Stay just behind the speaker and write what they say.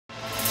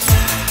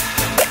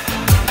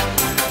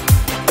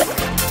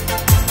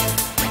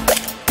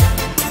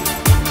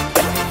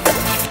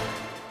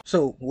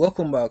So,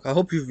 welcome back. I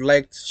hope you've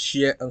liked,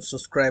 share, and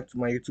subscribe to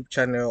my YouTube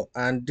channel.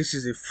 And this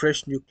is a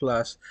fresh new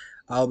class.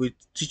 I'll be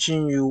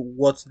teaching you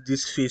what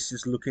this face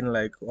is looking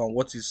like and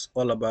what it's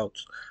all about.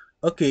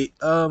 Okay,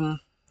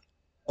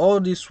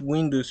 all these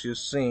windows you're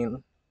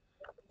seeing,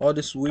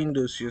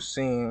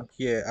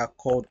 here are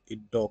called a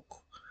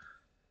dock,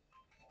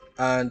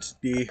 and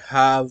they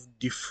have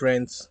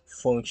different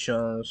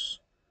functions,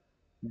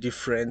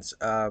 different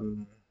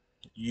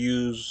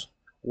use,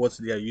 what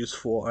they are used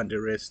for, and the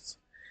rest.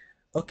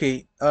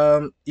 Okay,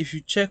 if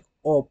you check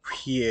up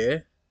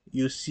here,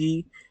 you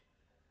see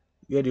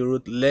where they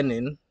wrote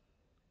learning,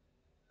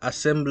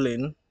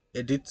 assembling,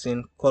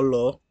 editing,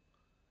 color,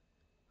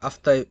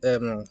 after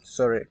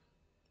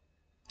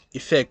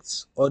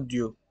effects,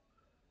 audio,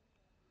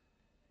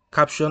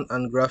 caption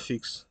and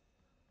graphics,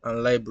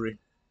 and library.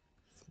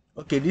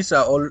 Okay, these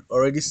are all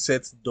already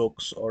set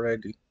docs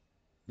already.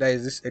 That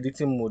is this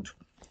editing mode.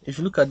 If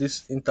you look at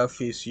this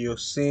interface, you're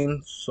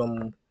seeing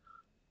some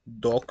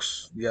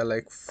docs. They are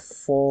like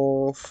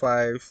 4,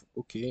 5.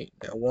 Okay,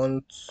 there are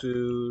 1,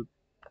 2,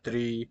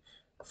 3,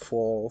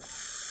 4,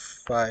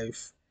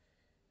 5,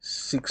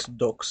 6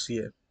 docs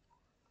here.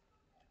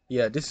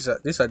 Yeah, these are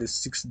the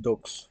 6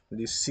 docs.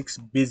 The 6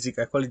 basic.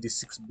 I call it the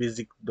 6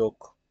 basic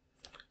doc.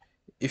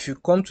 If you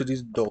come to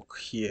this doc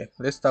here,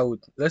 let's start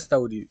with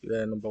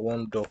the number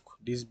 1 doc.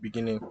 This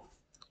beginning.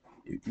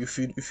 If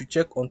you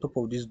check on top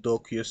of this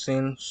doc, you're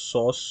seeing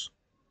source,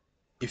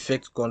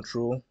 effect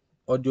control,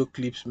 audio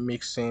clips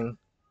mixing,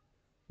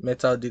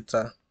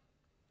 metadata.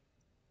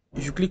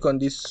 If you click on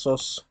this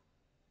source,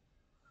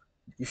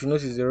 if you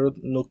notice there is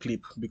no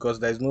clip because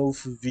there is no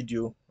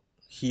video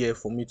here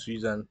for me to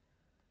use and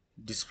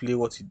display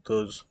what it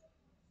does.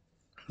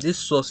 This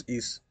source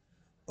is,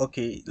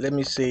 okay, let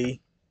me say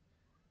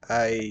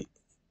I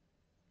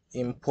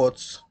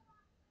import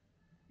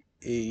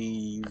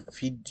a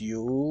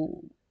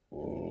video.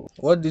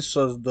 What this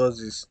source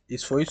does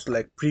is for you to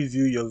like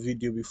preview your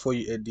video before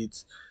you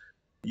edit.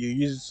 You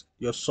use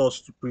your source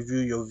to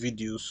preview your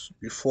videos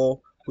before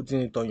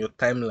putting it on your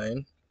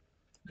timeline.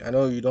 I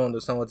know you don't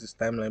understand what is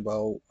timeline, but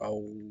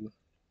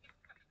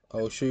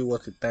I'll show you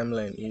what a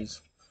timeline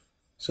is.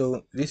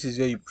 So this is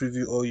where you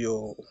preview all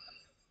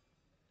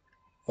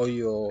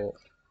your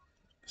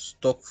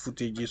stock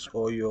footages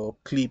or your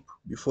clip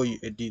before you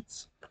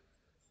edit.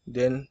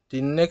 Then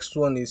the next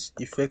one is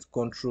effect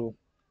control.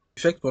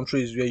 Effect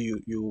control is where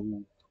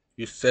you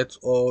set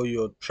all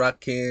your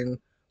tracking,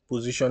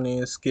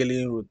 positioning,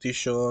 scaling,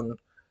 rotation,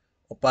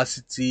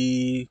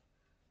 opacity,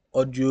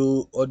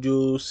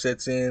 audio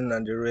setting,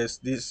 and the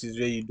rest. This is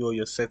where you do all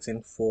your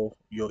setting for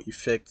your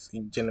effects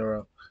in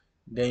general.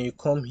 Then you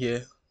come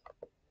here,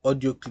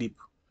 audio clip.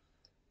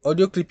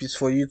 Audio clip is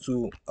for you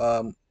to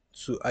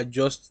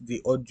adjust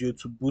the audio,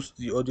 to boost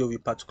the audio of a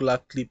particular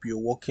clip you're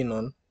working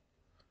on.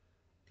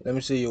 Let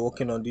me say you're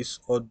working on this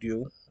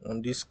audio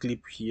on this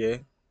clip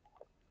here.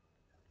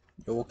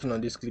 You're working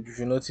on this clip. If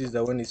you notice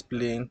that when it's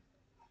playing,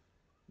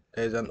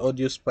 there's an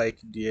audio spike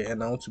there,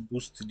 and I want to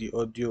boost the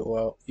audio,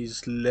 or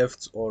is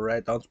left or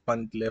right. I want to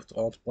pan it left, or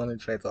I want to pan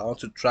it right. I want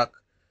to track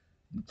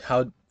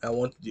how I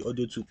want the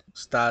audio to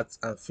start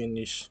and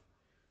finish.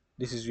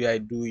 This is where I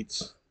do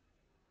it.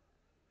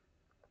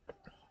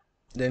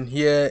 Then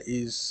here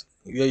is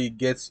where you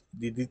get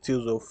the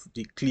details of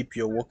the clip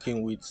you're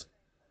working with.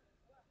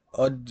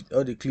 All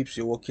the clips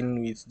you're working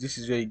with, this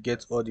is where you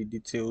get all the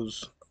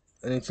details,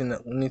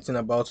 anything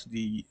about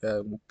the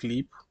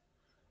clip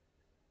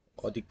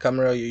or the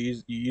camera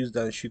you used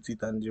and shoot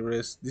it, and the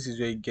rest. This is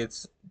where you get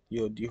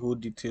the whole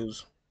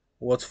details,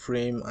 what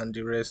frame and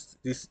the rest.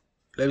 This,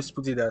 let's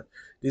put it that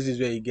this is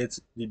where you get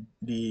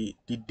the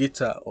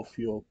data of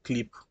your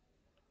clip.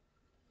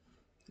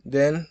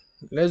 Then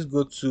let's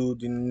go to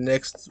the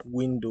next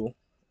window,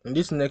 and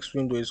this next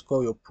window is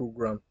called your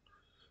program.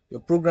 Your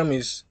program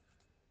is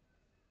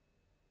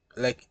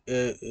like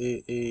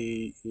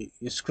a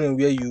screen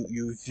where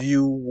you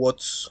view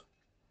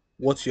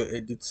what you're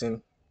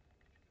editing.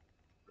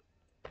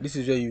 This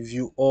is where you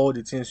view all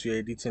the things you're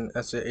editing.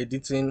 As you're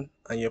editing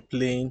and you're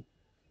playing,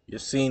 you're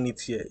seeing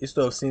it here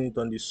instead of seeing it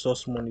on the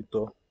source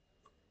monitor.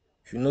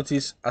 If you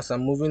notice, as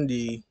I'm moving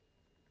the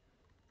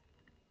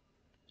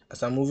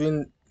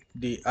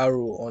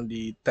arrow on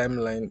the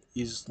timeline,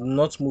 is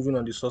not moving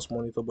on the source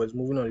monitor, but it's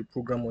moving on the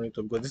program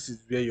monitor, because this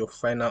is where your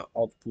final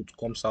output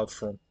comes out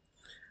from.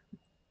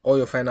 All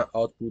your final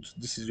output,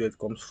 this is where it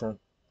comes from.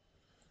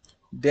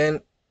 Then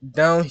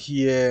down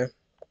here,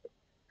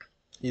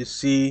 you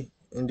see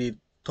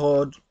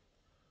third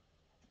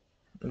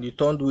in the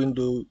third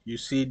window, you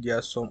see there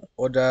are some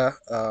other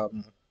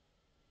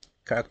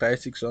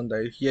characteristics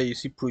under here. You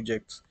see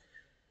projects.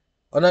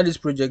 Under this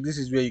project, this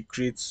is where you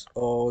create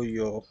all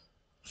your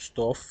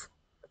stuff,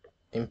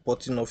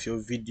 importing of your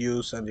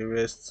videos and the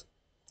rest.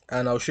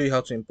 And I'll show you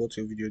how to import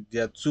your video.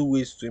 There are 2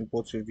 ways to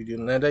import your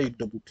video. Either you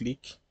double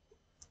click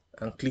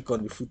and click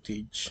on the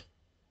footage,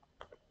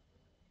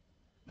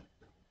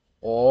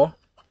 or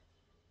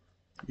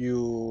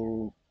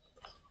you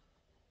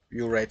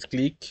right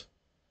click,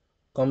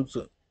 come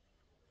to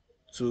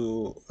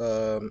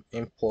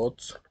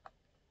import,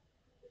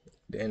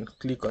 then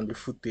click on the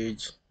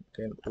footage,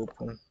 then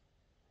open.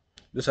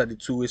 Those are the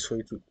two ways for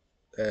you to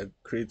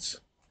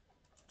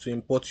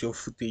import your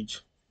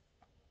footage.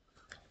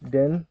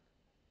 Then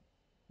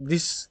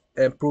this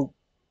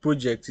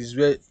project is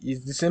where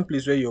is the same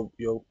place where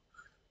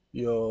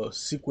your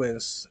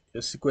sequence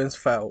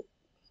file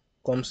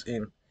comes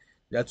in.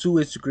 There are two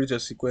ways to create your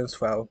sequence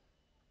file.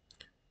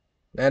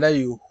 Either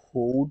you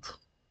hold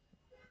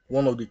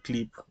one of the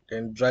clip,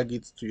 then drag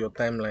it to your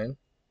timeline,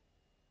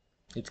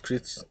 it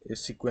creates a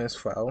sequence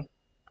file,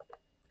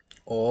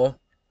 or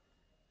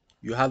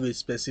you have a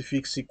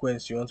specific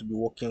sequence you want to be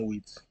working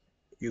with.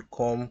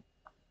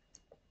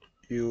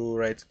 You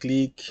right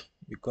click,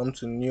 you come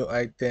to new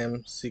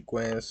item,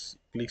 sequence,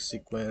 click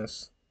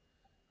sequence,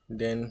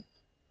 then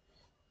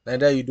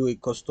either you do a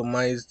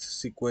customized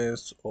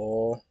sequence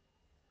or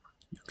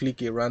you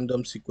click a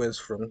random sequence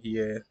from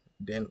here,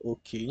 then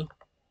OK,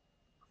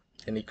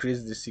 and it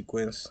creates the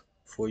sequence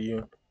for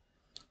you.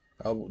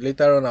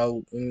 Later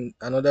on, in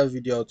another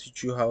video, I'll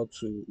teach you how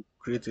to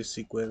create a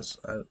sequence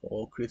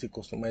or create a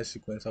customized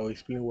sequence. I'll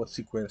explain what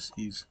sequence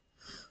is.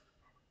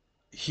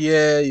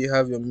 Here you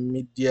have your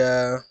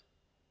media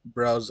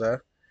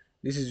browser.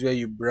 This is where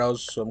you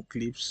browse some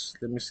clips.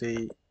 Let me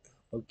say,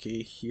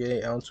 okay,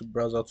 here I want to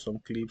browse out some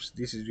clips.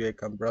 This is where I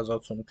can browse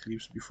out some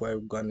clips before I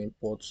go and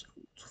import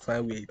to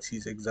find where it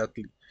is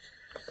exactly.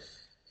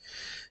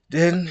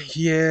 Then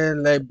here,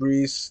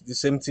 libraries, the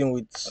same thing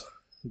with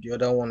the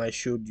other one I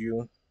showed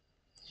you.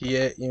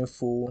 Here,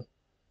 info.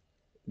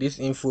 This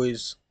info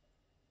is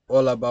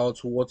all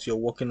about what you're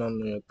working on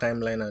your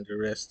timeline and the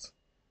rest.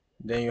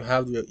 Then you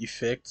have your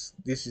effects.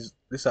 These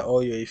are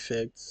all your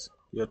effects,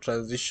 your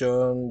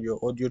transition, your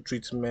audio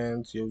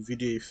treatment, your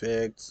video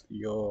effects,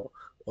 your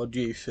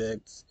audio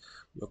effects,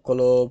 your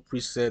color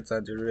presets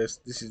and the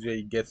rest. This is where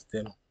you get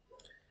them.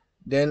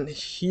 Then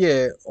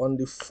here on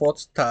the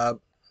fourth tab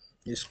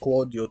is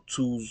called your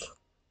tools.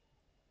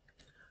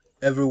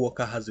 Every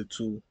worker has a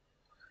tool.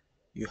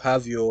 You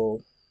have your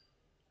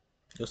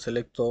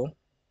selector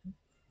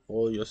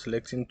or your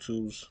selecting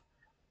tools.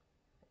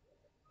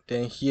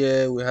 Then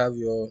here we have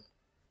your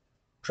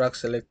track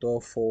selector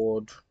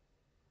forward.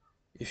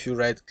 If you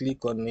right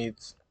click on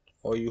it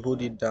or you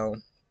hold it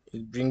down,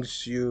 it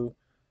brings you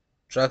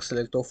track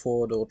selector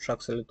forward or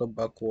track selector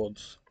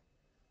backwards.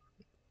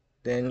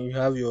 Then you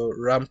have your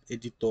ramp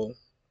editor.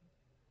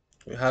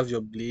 You have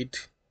your blade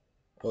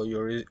or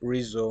your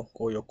razor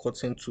or your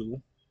cutting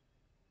tool.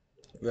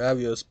 You have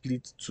your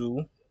split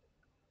tool.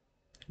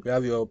 We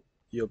have your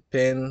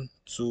pen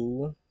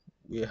tool.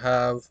 We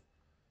have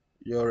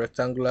your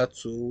rectangular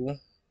tool.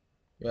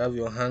 You have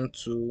your hand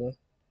tool.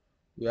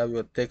 We have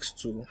your text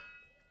tool.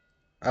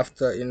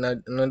 After in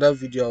another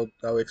video,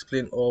 I'll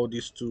explain all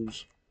these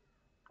tools.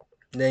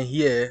 Then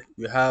here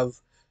we have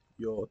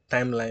your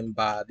timeline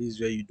bar. This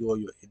is where you do all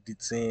your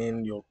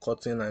editing, your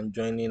cutting and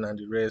joining and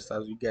the rest,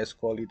 as you guys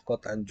call it,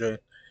 cut and join.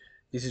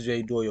 This is where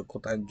you do all your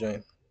cut and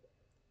join.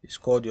 It's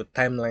called your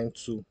timeline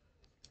tool.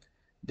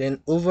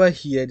 Then over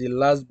here, the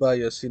last bar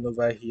you're seeing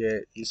over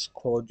here is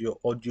called your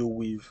audio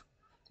wave.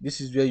 This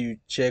is where you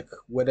check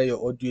whether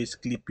your audio is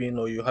clipping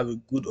or you have a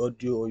good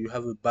audio or you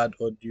have a bad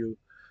audio.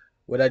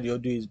 Whether the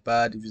audio is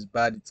bad, if it's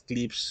bad it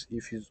clips,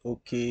 if it's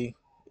okay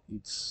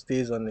it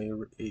stays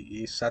on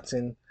a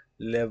certain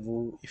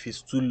level, if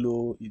it's too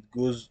low it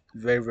goes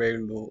very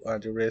low,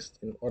 and the rest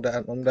in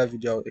another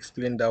video I'll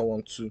explain that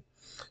one too.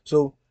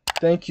 So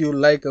thank you,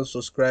 like and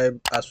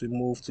subscribe as we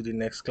move to the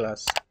next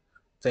class.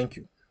 Thank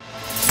you.